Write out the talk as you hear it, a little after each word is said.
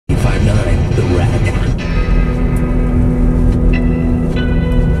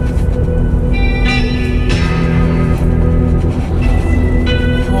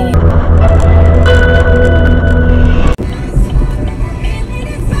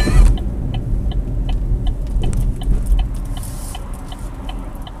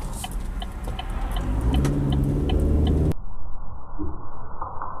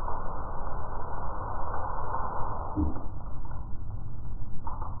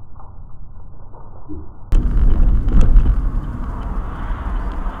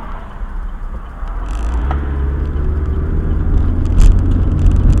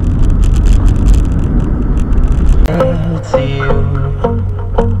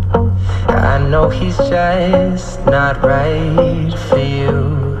know he's just not right for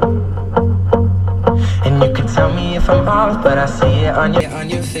you. And you can tell me if I'm off, but I see it on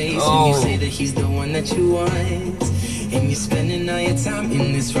your face when you say that he's the one that you want. And you're spending all your time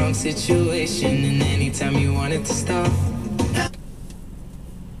in this wrong situation, and anytime you want it to stop.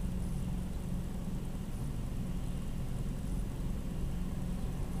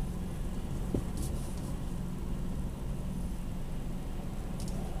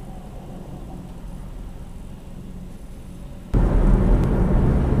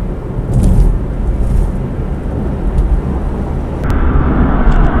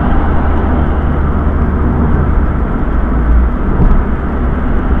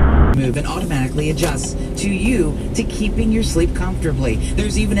 And automatically adjusts to you to keeping your sleep comfortably.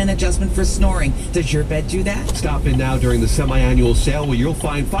 There's even an adjustment for snoring. Does your bed do that? Stop in now during the semi-annual sale where you'll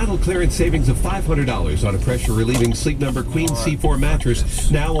find final clearance savings of $500 on a pressure-relieving Sleep Number Queen C4 mattress,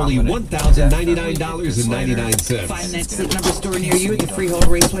 now only $1,099.99. Find that Sleep Number store near you at the Freehold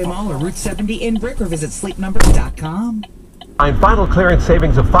Raceway Mall or Route 70 in Brick, or visit sleepnumber.com. Find final clearance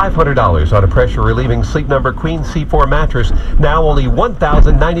savings of $500 on a pressure-relieving Sleep Number Queen C4 mattress, now only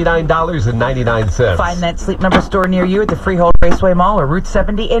 $1,099.99. Find that Sleep Number store near you at the Freehold Raceway Mall or Route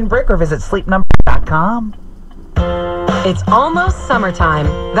 70 in Brick, or visit sleepnumber.com. It's almost summertime.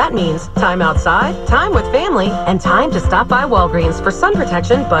 That means time outside, time with family, and time to stop by Walgreens for sun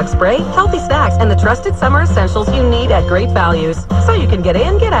protection, bug spray, healthy snacks, and the trusted summer essentials you need at great values. So you can get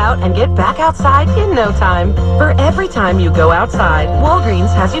in, get out, and get back outside in no time. For every time you go outside,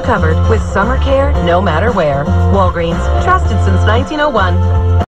 Walgreens has you covered with summer care no matter where. Walgreens, trusted since 1901.